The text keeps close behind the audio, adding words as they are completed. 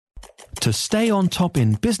To stay on top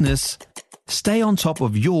in business, stay on top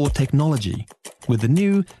of your technology with the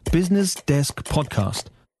new Business Desk podcast,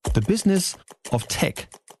 The Business of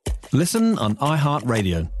Tech. Listen on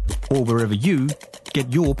iHeartRadio or wherever you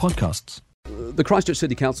get your podcasts. The Christchurch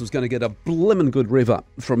City Council is going to get a blimmin' good rev up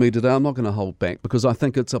from me today. I'm not going to hold back because I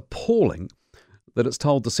think it's appalling that it's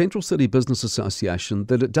told the Central City Business Association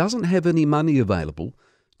that it doesn't have any money available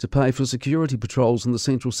to pay for security patrols in the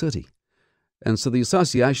Central City. And so the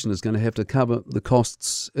association is going to have to cover the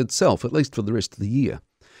costs itself, at least for the rest of the year.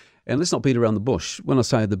 And let's not beat around the bush. When I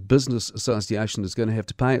say the Business Association is going to have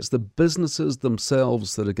to pay, it's the businesses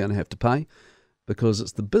themselves that are going to have to pay, because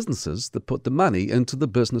it's the businesses that put the money into the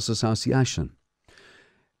Business Association.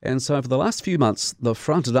 And so for the last few months, they've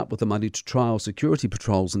fronted up with the money to trial security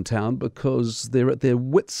patrols in town because they're at their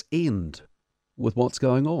wits' end with what's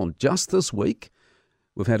going on. Just this week,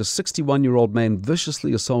 we've had a 61-year-old man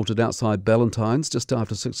viciously assaulted outside Ballantyne's just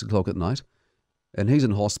after 6 o'clock at night, and he's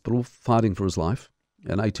in hospital fighting for his life.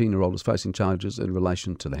 An 18-year-old is facing charges in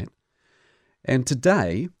relation to that. And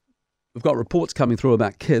today, we've got reports coming through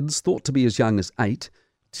about kids thought to be as young as 8,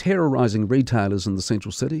 terrorising retailers in the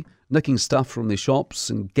Central City, nicking stuff from their shops,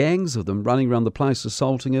 and gangs of them running around the place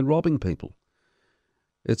assaulting and robbing people.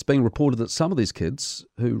 It's being reported that some of these kids,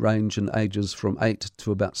 who range in ages from 8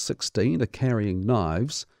 to about 16, are carrying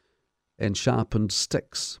knives and sharpened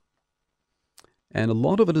sticks. And a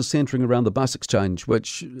lot of it is centring around the bus exchange,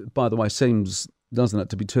 which, by the way, seems, doesn't it,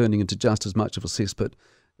 to be turning into just as much of a cesspit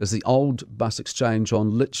as the old bus exchange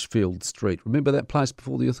on Litchfield Street. Remember that place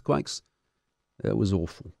before the earthquakes? It was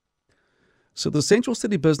awful. So the Central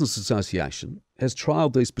City Business Association has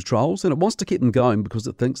trialled these patrols, and it wants to keep them going because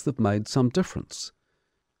it thinks they've made some difference.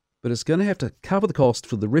 But it's going to have to cover the cost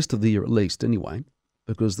for the rest of the year at least anyway,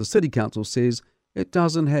 because the City Council says it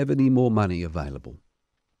doesn't have any more money available,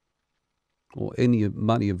 or any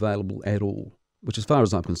money available at all, which as far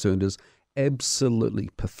as I'm concerned is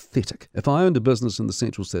absolutely pathetic. If I owned a business in the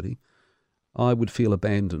Central City, I would feel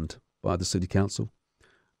abandoned by the City Council.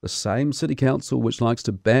 The same City Council which likes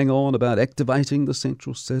to bang on about activating the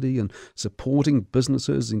Central City and supporting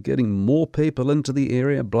businesses and getting more people into the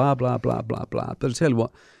area, blah, blah, blah, blah, blah. But I tell you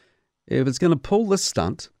what, if it's going to pull this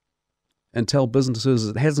stunt and tell businesses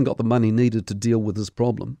it hasn't got the money needed to deal with this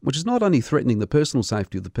problem, which is not only threatening the personal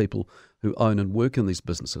safety of the people who own and work in these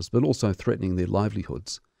businesses, but also threatening their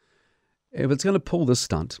livelihoods. If it's going to pull this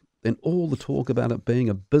stunt, then all the talk about it being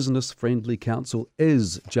a business-friendly council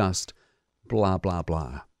is just blah, blah,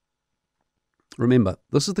 blah. Remember,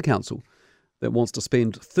 this is the council that wants to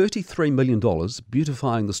spend $33 million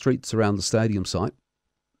beautifying the streets around the stadium site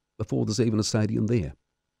before there's even a stadium there.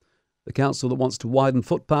 The council that wants to widen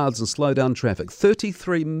footpaths and slow down traffic.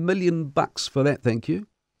 $33 million for that, thank you.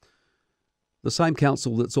 The same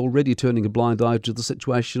council that's already turning a blind eye to the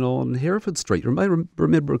situation on Hereford Street.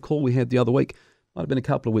 Remember a call we had the other week, might have been a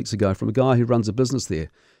couple of weeks ago, from a guy who runs a business there.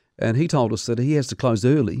 And he told us that he has to close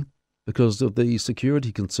early because of the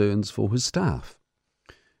security concerns for his staff,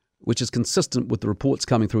 which is consistent with the reports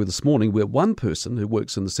coming through this morning where one person who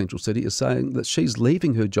works in the Central City is saying that she's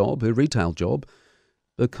leaving her job, her retail job,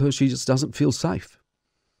 because she just doesn't feel safe.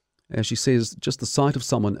 As she says, just the sight of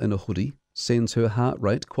someone in a hoodie sends her heart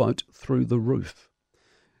rate, quote, through the roof.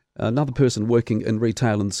 Another person working in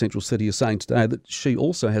retail in the Central City is saying today that she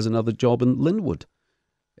also has another job in Linwood,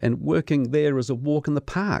 and working there is a walk in the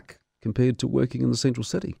park compared to working in the Central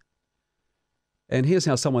City. And here's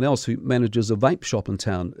how someone else who manages a vape shop in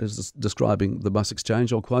town is describing the bus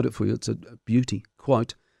exchange. I'll quote it for you. It's a beauty.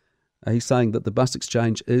 Quote, he's saying that the bus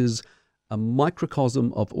exchange is a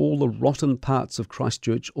microcosm of all the rotten parts of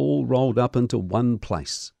Christchurch all rolled up into one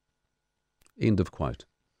place. End of quote.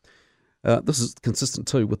 This is consistent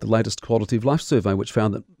too with the latest Quality of Life survey, which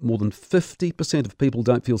found that more than 50% of people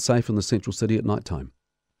don't feel safe in the Central City at night time.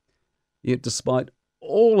 Yet despite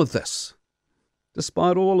all of this,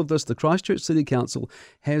 the Christchurch City Council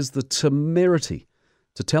has the temerity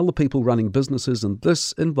to tell the people running businesses in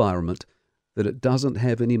this environment that it doesn't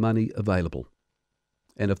have any money available.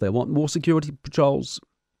 And if they want more security patrols,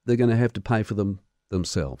 they're going to have to pay for them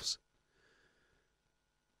themselves.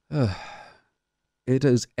 It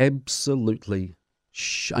is absolutely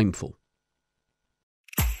shameful.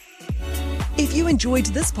 If you enjoyed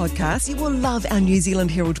this podcast, you will love our New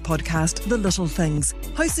Zealand Herald podcast, The Little Things,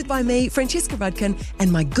 hosted by me, Francesca Rudkin,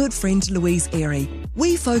 and my good friend Louise Airy.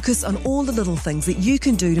 We focus on all the little things that you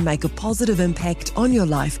can do to make a positive impact on your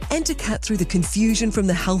life and to cut through the confusion from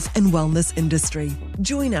the health and wellness industry.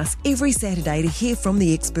 Join us every Saturday to hear from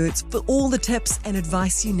the experts for all the tips and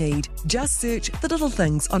advice you need. Just search The Little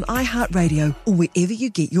Things on iHeartRadio or wherever you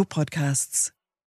get your podcasts.